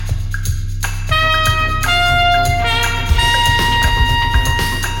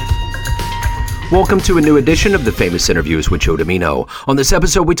Welcome to a new edition of the Famous Interviews with Joe Domino. On this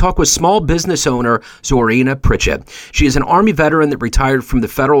episode, we talk with small business owner Zorina Pritchett. She is an Army veteran that retired from the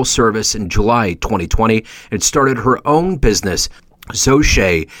federal service in July 2020 and started her own business,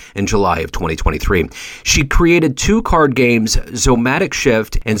 Zoche, in July of 2023. She created two card games, Zomatic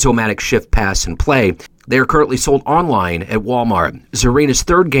Shift and Zomatic Shift Pass and Play. They are currently sold online at Walmart. Zorina's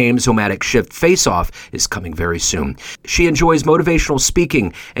third game, Zomatic Shift Face Off, is coming very soon. She enjoys motivational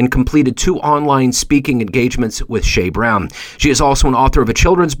speaking and completed 2 online speaking engagements with Shay Brown. She is also an author of a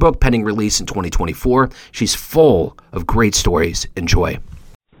children's book pending release in 2024. She's full of great stories. Enjoy.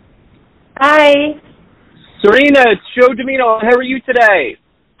 Hi. Zorina, it's Joe Domino. How are you today?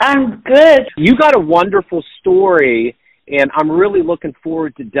 I'm good. You got a wonderful story, and I'm really looking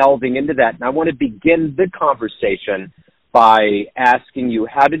forward to delving into that. And I want to begin the conversation by asking you,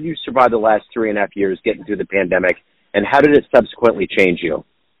 how did you survive the last 3.5 years getting through the pandemic, and how did it subsequently change you?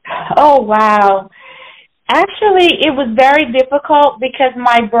 Oh, wow. Actually, it was very difficult because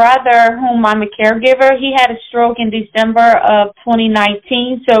my brother, whom I'm a caregiver, he had a stroke in December of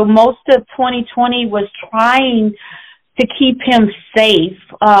 2019. So most of 2020 was trying to keep him safe.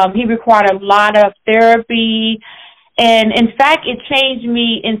 He required a lot of therapy. And in fact, it changed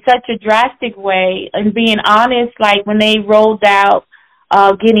me in such a drastic way. And being honest, like when they rolled out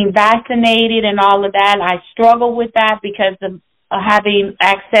getting vaccinated and all of that, I struggled with that because of having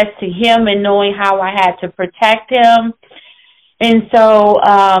access to him and knowing how I had to protect him. And so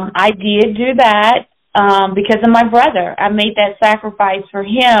I did do that because of my brother. I made that sacrifice for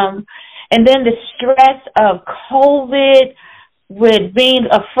him. And then the stress of COVID, with being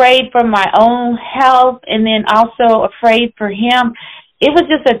afraid for my own health and then also afraid for him, it was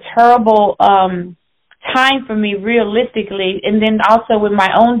just a terrible time for me realistically, and then also with my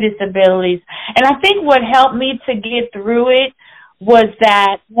own disabilities. And I think what helped me to get through it was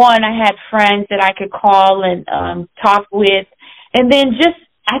that, one, I had friends that I could call and talk with, and then just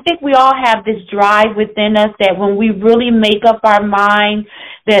I think we all have this drive within us that when we really make up our mind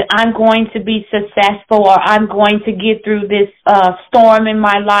that I'm going to be successful or I'm going to get through this storm in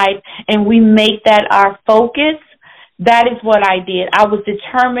my life, and we make that our focus, that is what I did. I was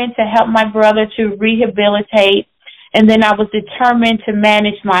determined to help my brother to rehabilitate, and then I was determined to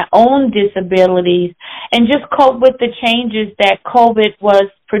manage my own disabilities and just cope with the changes that COVID was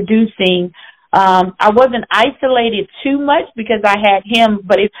producing. I wasn't isolated too much because I had him,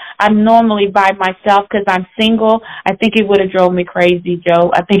 but if I'm normally by myself because I'm single, I think it would have drove me crazy,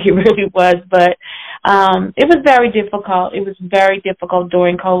 Joe. I think it really was, but it was very difficult. It was very difficult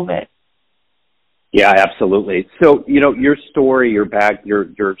during COVID. Yeah, absolutely. So, your story,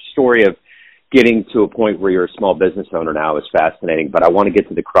 your story of getting to a point where you're a small business owner now is fascinating, but I want to get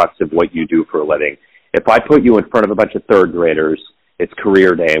to the crux of what you do for a living. If I put you in front of a bunch of third graders, it's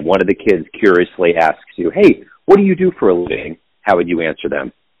career day, and one of the kids curiously asks you, hey, what do you do for a living? How would you answer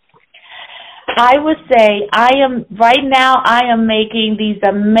them? I would say I am making these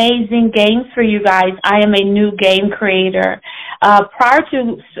amazing games for you guys. I am a new game creator. Prior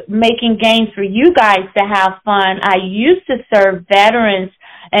to making games for you guys to have fun, I used to serve veterans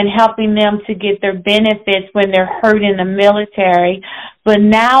and helping them to get their benefits when they're hurt in the military. But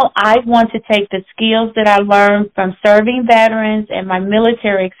now I want to take the skills that I learned from serving veterans and my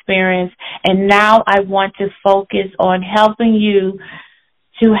military experience, and now I want to focus on helping you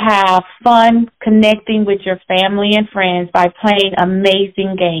to have fun connecting with your family and friends by playing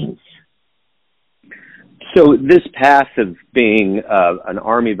amazing games. So this path of being an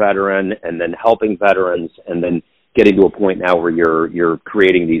Army veteran and then helping veterans and then getting to a point now where you're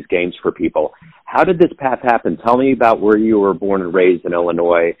creating these games for people, how did this path happen? Tell me about where you were born and raised in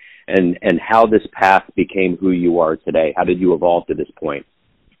Illinois and how this path became who you are today. How did you evolve to this point?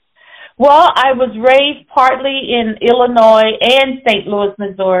 Well, I was raised partly in Illinois and St. Louis,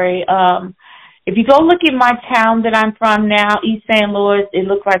 Missouri. If you go look at my town that I'm from now, East St. Louis, it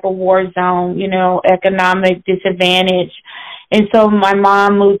looks like a war zone, economic disadvantage. And so my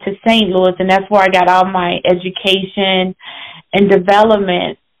mom moved to St. Louis, and that's where I got all my education and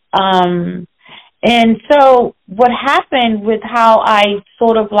development. And so what happened with how I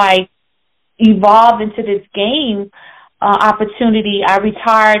sort of evolved into this game opportunity, I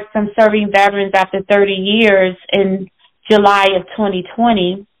retired from serving veterans after 30 years in July of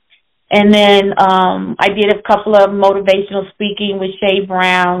 2020. And then I did a couple of motivational speaking with Shay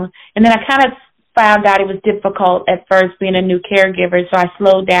Brown. And then I kind of found out it was difficult at first being a new caregiver, so I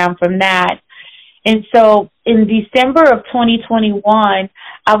slowed down from that. And so in December of 2021,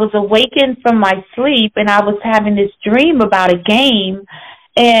 I was awakened from my sleep, and I was having this dream about a game.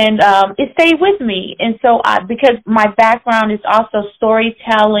 And it stayed with me. And so because my background is also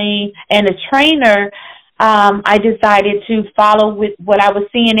storytelling and a trainer, I decided to follow with what I was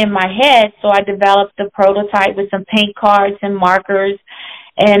seeing in my head. So I developed the prototype with some paint cards and markers,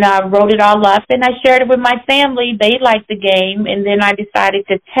 and I wrote it all up, and I shared it with my family. They liked the game, and then I decided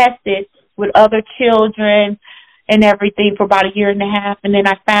to test it with other children and everything for about a year and a half. And then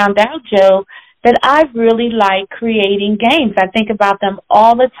I found out, Joe, that I really like creating games. I think about them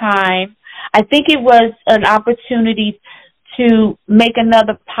all the time. I think it was an opportunity to make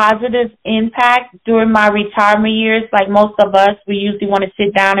another positive impact during my retirement years. Like most of us, we usually want to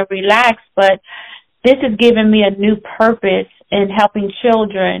sit down and relax, but this has given me a new purpose in helping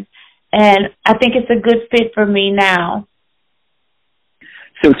children, and I think it's a good fit for me now.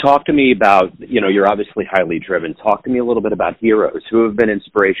 So talk to me about, you're obviously highly driven. Talk to me a little bit about heroes. Who have been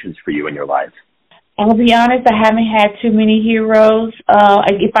inspirations for you in your life? I'll be honest, I haven't had too many heroes.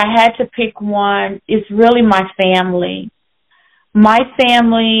 If I had to pick one, it's really my family. My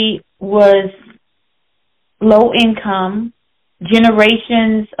family was low income,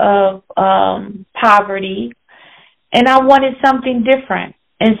 generations of poverty, and I wanted something different.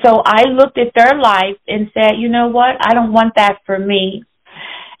 And so I looked at their life and said, you know what, I don't want that for me.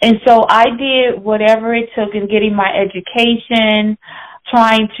 And so I did whatever it took in getting my education,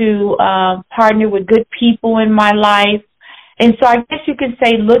 trying to partner with good people in my life. And so I guess you could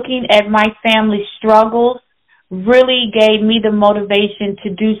say looking at my family's struggles really gave me the motivation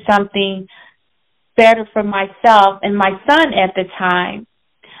to do something better for myself and my son at the time.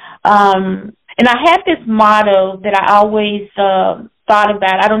 And I had this motto that I always thought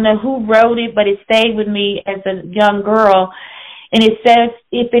about. I don't know who wrote it, but it stayed with me as a young girl. And it says,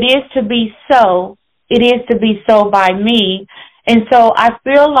 if it is to be so, it is to be so by me. And so I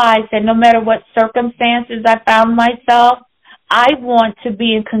realized that no matter what circumstances I found myself, I want to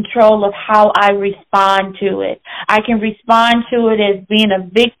be in control of how I respond to it. I can respond to it as being a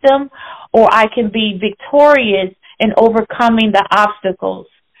victim, or I can be victorious in overcoming the obstacles.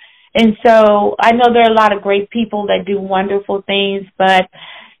 And so I know there are a lot of great people that do wonderful things, but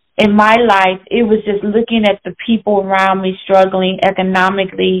in my life, it was just looking at the people around me struggling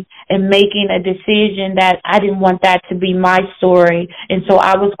economically and making a decision that I didn't want that to be my story. And so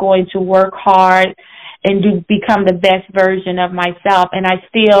I was going to work hard and become the best version of myself. And I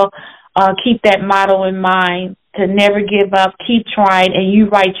still keep that motto in mind, to never give up, keep trying, and you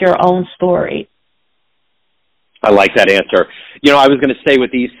write your own story. I like that answer. I was going to say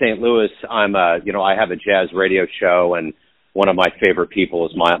with East St. Louis, I have a jazz radio show, and one of my favorite people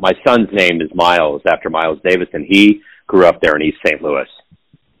is my son's name is Miles, after Miles Davis, and he grew up there in East St. Louis.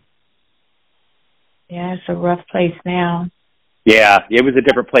 Yeah, it's a rough place now. Yeah, it was a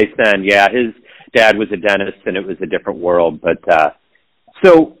different place then. Yeah, his dad was a dentist, and it was a different world. But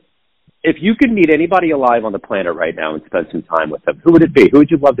so if you could meet anybody alive on the planet right now and spend some time with them, who would it be? Who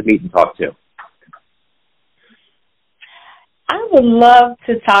would you love to meet and talk to? I would love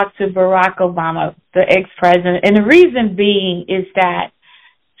to talk to Barack Obama, the ex-president. And the reason being is that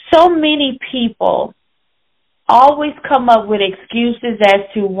so many people always come up with excuses as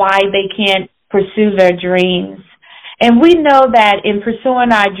to why they can't pursue their dreams. And we know that in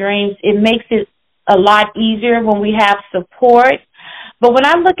pursuing our dreams, it makes it a lot easier when we have support. But when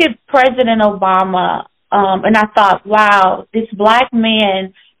I look at President Obama, and I thought, wow, this black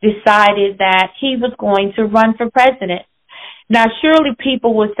man decided that he was going to run for president. Now, surely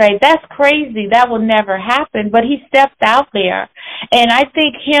people would say, that's crazy, that will never happen, but he stepped out there. And I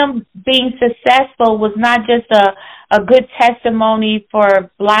think him being successful was not just a good testimony for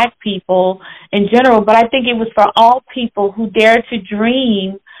black people in general, but I think it was for all people who dare to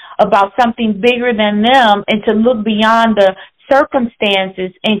dream about something bigger than them and to look beyond the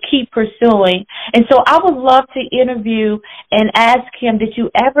circumstances and keep pursuing. And so I would love to interview and ask him, did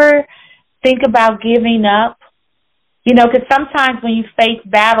you ever think about giving up? Because sometimes when you face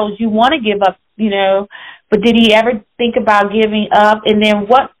battles, you want to give up, but did he ever think about giving up? And then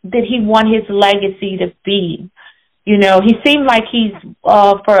what did he want his legacy to be? He seemed like he's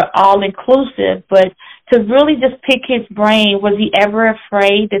for all-inclusive, but to really just pick his brain, was he ever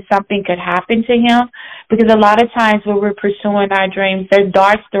afraid that something could happen to him? Because a lot of times when we're pursuing our dreams, there's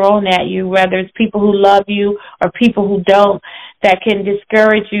darts thrown at you, whether it's people who love you or people who don't, that can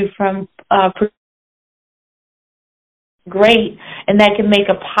discourage you from great, and that can make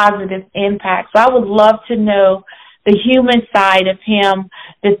a positive impact. So I would love to know the human side of him,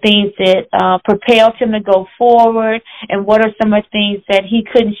 the things that propelled him to go forward, and what are some of the things that he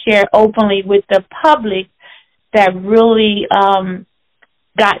couldn't share openly with the public that really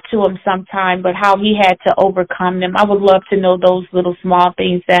got to him sometime, but how he had to overcome them. I would love to know those little small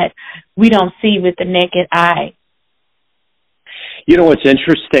things that we don't see with the naked eye. You know what's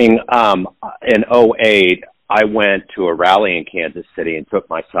interesting? In '08, I went to a rally in Kansas City and took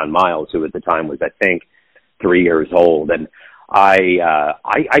my son Miles, who at the time was, I think, 3 years old, and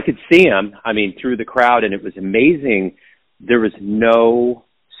I could see him, I mean, through the crowd, and it was amazing. There was no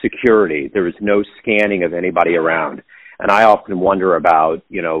security. There was no scanning of anybody around. And I often wonder about,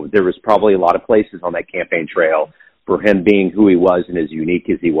 there was probably a lot of places on that campaign trail for him being who he was and as unique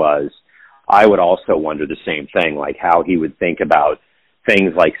as he was. I would also wonder the same thing, like how he would think about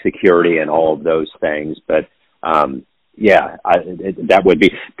things like security and all of those things. But, that would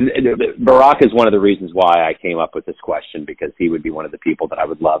be – Barack is one of the reasons why I came up with this question, because he would be one of the people that I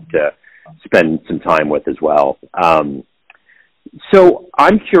would love to spend some time with as well. So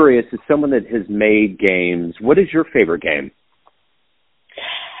I'm curious, as someone that has made games, what is your favorite game?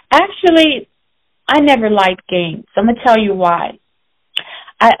 Actually, I never liked games. I'm going to tell you why.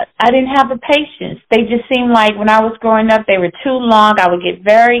 I didn't have the patience. They just seemed like when I was growing up, they were too long. I would get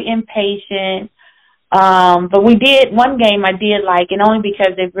very impatient. But one game I did like, and only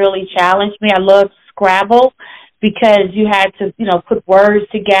because it really challenged me. I loved Scrabble because you had to, put words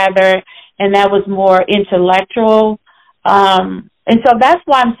together, and that was more intellectual. And so that's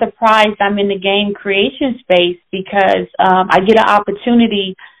why I'm surprised I'm in the game creation space, because I get an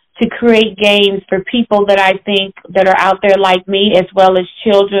opportunity to create games for people that I think that are out there like me, as well as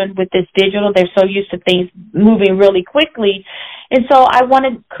children with this digital. They're so used to things moving really quickly. And so I want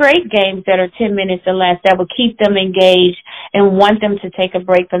to create games that are 10 minutes or less that will keep them engaged and want them to take a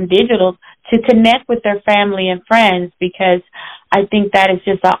break from digital to connect with their family and friends, because I think that is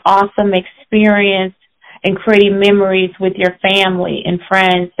just an awesome experience and creating memories with your family and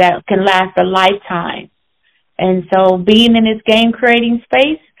friends that can last a lifetime. And so being in this game creating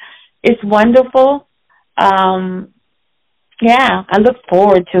space, it's wonderful. I look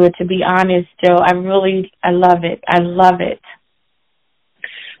forward to it, to be honest, Joe. I love it. I love it.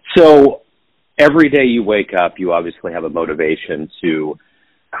 So every day you wake up, you obviously have a motivation to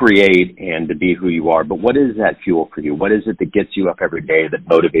create and to be who you are. But what is that fuel for you? What is it that gets you up every day, that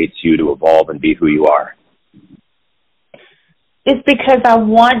motivates you to evolve and be who you are? It's because I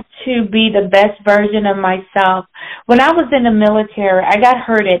want to be the best version of myself. When I was in the military, I got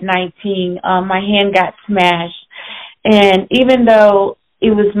hurt at 19. My hand got smashed. And even though it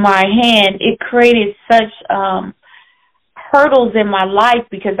was my hand, it created such hurdles in my life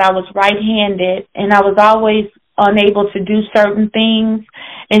because I was right-handed and I was always unable to do certain things.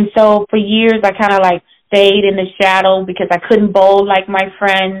 And so for years, I kind of stayed in the shadow because I couldn't bowl like my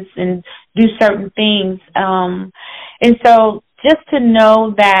friends and do certain things. And so just to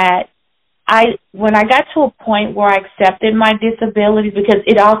know that when I got to a point where I accepted my disabilities, because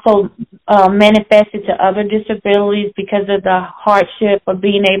it also manifested to other disabilities because of the hardship of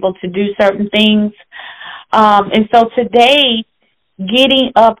being able to do certain things. And so today,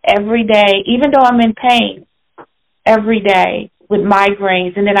 getting up every day, even though I'm in pain every day with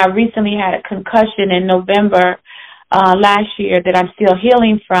migraines, and then I recently had a concussion in November last year that I'm still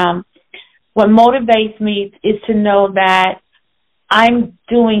healing from, what motivates me is to know that I'm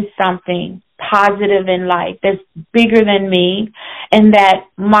doing something positive in life that's bigger than me, and that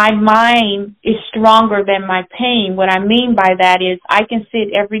my mind is stronger than my pain. What I mean by that is I can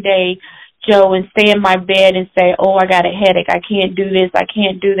sit every day, Joe, and stay in my bed and say, oh, I got a headache, I can't do this, I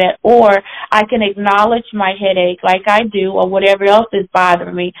can't do that. Or I can acknowledge my headache like I do, or whatever else is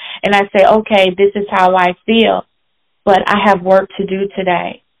bothering me, and I say, okay, this is how I feel, but I have work to do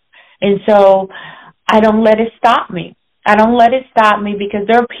today. And so I don't let it stop me. I don't let it stop me, because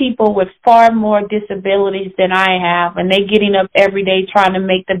there are people with far more disabilities than I have, and they're getting up every day trying to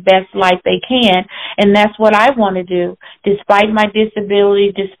make the best life they can, and that's what I want to do. Despite my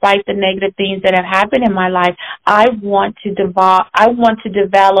disability, despite the negative things that have happened in my life, I want to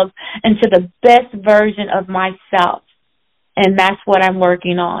develop into the best version of myself, and that's what I'm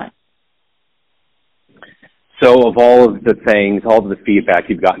working on. So of all of the things, all of the feedback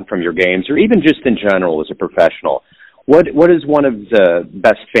you've gotten from your games, or even just in general as a professional, what is one of the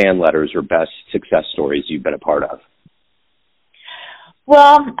best fan letters or best success stories you've been a part of?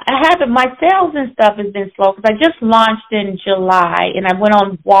 Well, my sales and stuff has been slow because I just launched in July and I went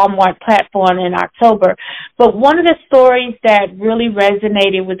on Walmart platform in October. But one of the stories that really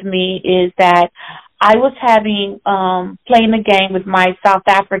resonated with me is that I was playing the game with my South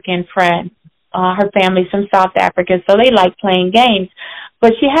African friend. Her family's from South Africa, so they like playing games.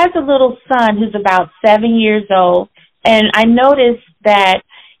 But she has a little son who's about 7 years old, and I noticed that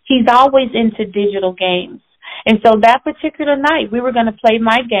he's always into digital games. And so that particular night, we were going to play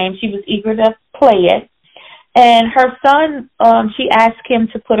my game. She was eager to play it. And her son, she asked him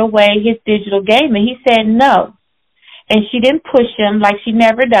to put away his digital game, and he said no. And she didn't push him like she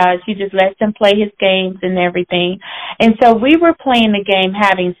never does. She just lets him play his games and everything. And so we were playing the game,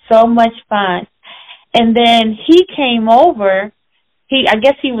 having so much fun. And then he came over. I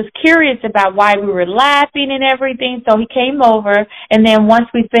guess he was curious about why we were laughing and everything. So he came over, and then once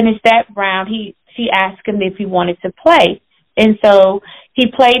we finished that round, she asked him if he wanted to play. And so he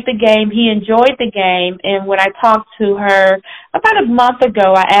played the game. He enjoyed the game. And when I talked to her about a month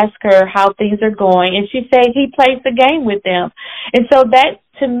ago, I asked her how things are going, and she said he plays the game with them. And so that,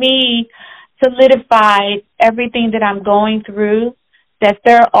 to me, solidified everything that I'm going through, that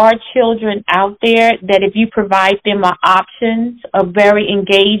there are children out there that if you provide them an option, a very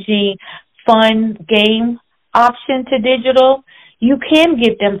engaging, fun game option to digital, you can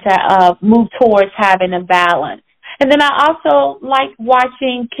get them to move towards having a balance. And then I also like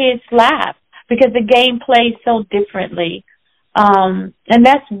watching kids laugh because the game plays so differently. And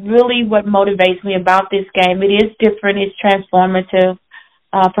that's really what motivates me about this game. It is different. It's transformative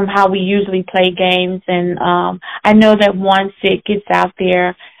from how we usually play games. And I know that once it gets out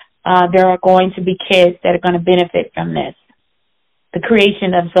there, there are going to be kids that are going to benefit from this, the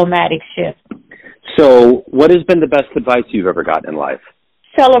creation of somatic shift. So what has been the best advice you've ever gotten in life?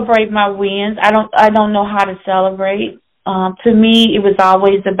 Celebrate my wins. I don't know how to celebrate. To me, it was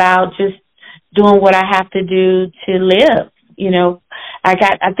always about just doing what I have to do to live. You know, I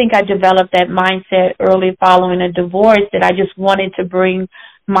think I developed that mindset early following a divorce that I just wanted to bring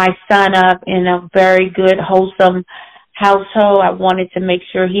my son up in a very good, wholesome household. I wanted to make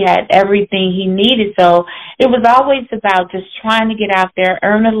sure he had everything he needed. So it was always about just trying to get out there,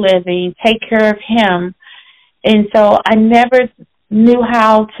 earn a living, take care of him. And so I never knew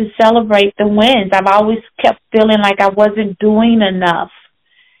how to celebrate the wins. I've always kept feeling like I wasn't doing enough.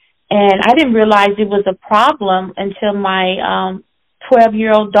 And I didn't realize it was a problem until my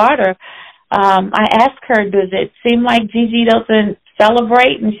 12-year-old daughter, I asked her, does it seem like Gigi doesn't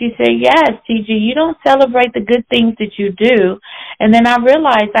celebrate? And she said, yes, Gigi, you don't celebrate the good things that you do. And then I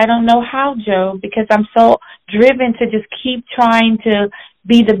realized I don't know how, Joe, because I'm so driven to just keep trying to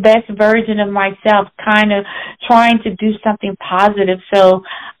be the best version of myself, kind of trying to do something positive. So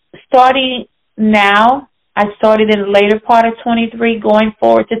starting now, I started in the later part of 23, going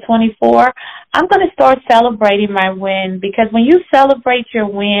forward to 24, I'm going to start celebrating my win, because when you celebrate your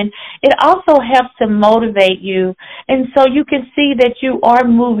win, it also helps to motivate you. And so you can see that you are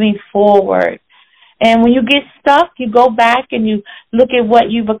moving forward. And when you get stuck, you go back and you look at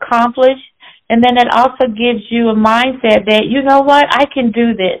what you've accomplished. And then it also gives you a mindset that, you know what, I can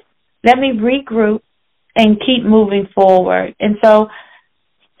do this. Let me regroup and keep moving forward. And so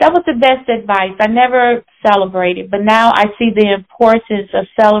that was the best advice. I never celebrated, but now I see the importance of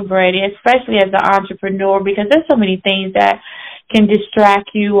celebrating, especially as an entrepreneur, because there's so many things that can distract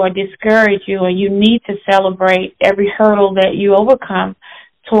you or discourage you, and you need to celebrate every hurdle that you overcome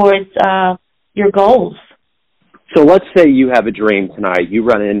towards your goals. So let's say you have a dream tonight. You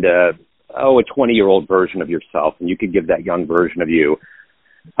run into a 20-year-old version of yourself, and you could give that young version of you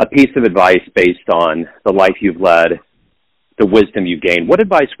a piece of advice based on the life you've led, the wisdom you've gained. What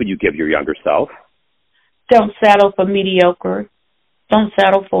advice would you give your younger self? Don't settle for mediocre. Don't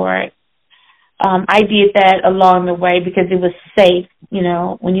settle for it. I did that along the way because it was safe. You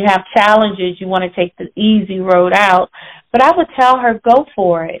know, when you have challenges, you want to take the easy road out. But I would tell her, go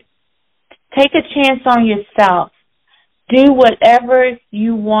for it. Take a chance on yourself. Do whatever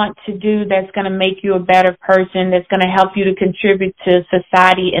you want to do that's going to make you a better person, that's going to help you to contribute to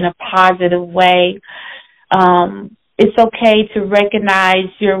society in a positive way. It's okay to recognize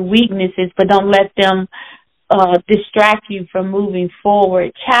your weaknesses, but don't let them distract you from moving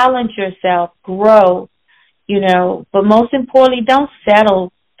forward. Challenge yourself, grow, you know, but most importantly, don't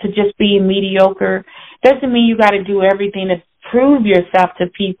settle to just be mediocre. Doesn't mean you got to do everything to prove yourself to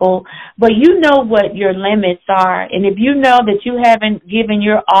people, but you know what your limits are. And if you know that you haven't given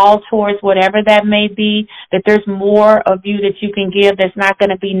your all towards whatever that may be, that there's more of you that you can give that's not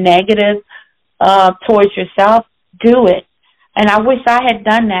going to be negative towards yourself, do it. And I wish I had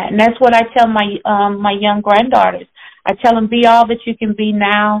done that. And that's what I tell my young granddaughters. I tell them, be all that you can be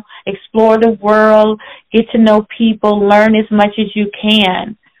now, explore the world, get to know people, learn as much as you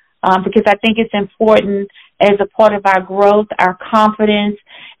can, because I think it's important as a part of our growth, our confidence,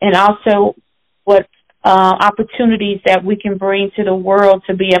 and also what opportunities that we can bring to the world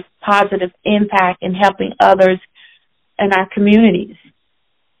to be a positive impact in helping others in our communities.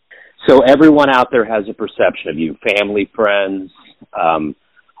 So everyone out there has a perception of you, family, friends,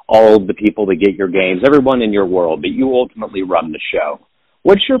 all of the people that get your games, everyone in your world, but you ultimately run the show.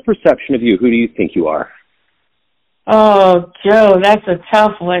 What's your perception of you? Who do you think you are? Oh, Joe, that's a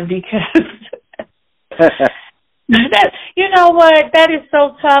tough one because that, you know what? That is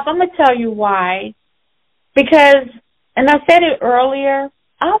so tough. I'm going to tell you why. Because, and I said it earlier,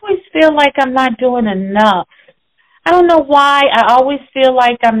 I always feel like I'm not doing enough. I don't know why. I always feel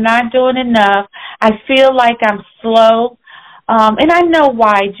like I'm not doing enough. I feel like I'm slow. And I know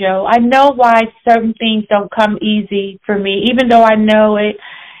why, Joe. I know why certain things don't come easy for me, even though I know it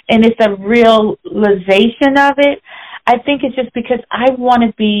and it's a realization of it. I think it's just because I want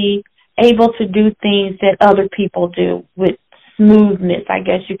to be able to do things that other people do with smoothness, I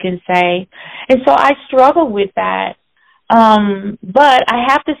guess you can say. And so I struggle with that. But I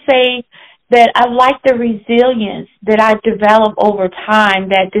have to say that I like the resilience that I've developed over time,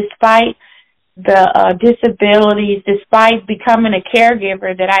 that despite the disabilities, despite becoming a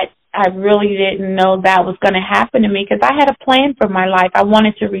caregiver, that I really didn't know that was going to happen to me, because I had a plan for my life. I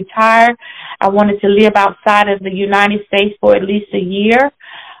wanted to retire. I wanted to live outside of the United States for at least a year,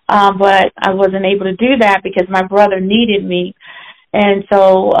 but I wasn't able to do that because my brother needed me. And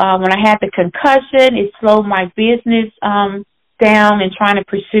so when I had the concussion, it slowed my business down and trying to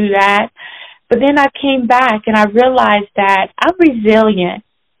pursue that. But then I came back and I realized that I'm resilient.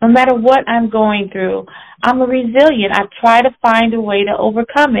 No matter what I'm going through, I'm resilient. I try to find a way to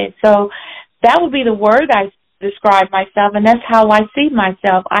overcome it. So that would be the word I describe myself, and that's how I see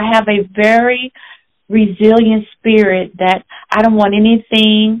myself. I have a very resilient spirit that I don't want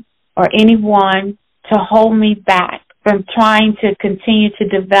anything or anyone to hold me back from trying to continue to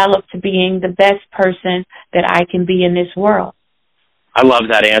develop to being the best person that I can be in this world. I love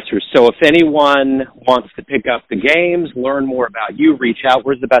that answer. So if anyone wants to pick up the games, learn more about you, reach out,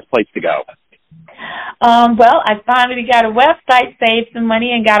 where's the best place to go? Well, I finally got a website, saved some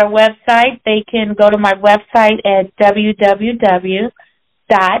money and got a website. They can go to my website at www.zochi,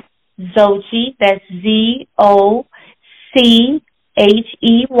 that's ZOCHEY,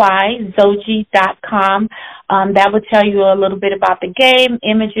 Zochi.com. That would tell you a little bit about the game,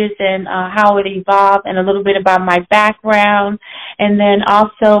 images, and how it evolved, and a little bit about my background. And then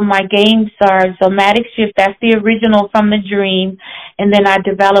also my games are Zomatic Shift. That's the original from the dream. And then I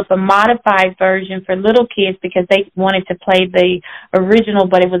developed a modified version for little kids because they wanted to play the original,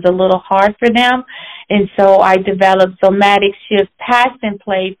 but it was a little hard for them. And so I developed Zomatic Shift Pass and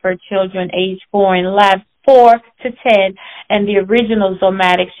Play for children age 4 to 10, and the original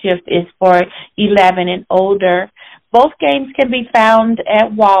Zomatic Shift is for 11 and older. Both games can be found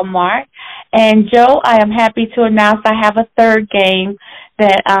at Walmart. And, Joe, I am happy to announce I have a third game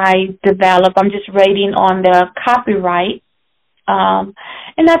that I developed. I'm just waiting on the copyright.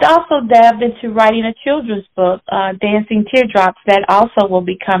 And I've also delved into writing a children's book, Dancing Teardrops, that also will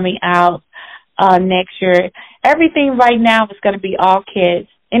be coming out next year. Everything right now is going to be all kids.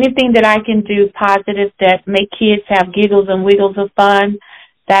 Anything that I can do positive that make kids have giggles and wiggles of fun,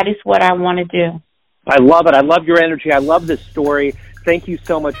 that is what I want to do. I love it. I love your energy. I love this story. Thank you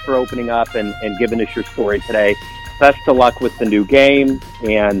so much for opening up and giving us your story today. Best of luck with the new game,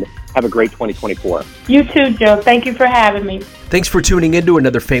 and have a great 2024. You too, Joe. Thank you for having me. Thanks for tuning in to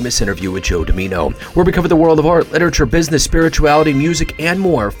another famous interview with Joe Dimino, where we cover the world of art, literature, business, spirituality, music, and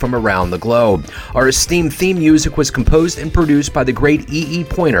more from around the globe. Our esteemed theme music was composed and produced by the great E.E.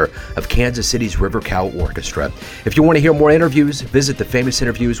 Pointer of Kansas City's River Cow Orchestra. If you want to hear more interviews, visit the Famous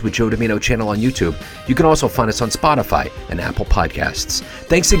Interviews with Joe Dimino channel on YouTube. You can also find us on Spotify and Apple Podcasts.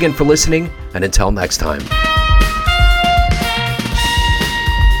 Thanks again for listening, and until next time.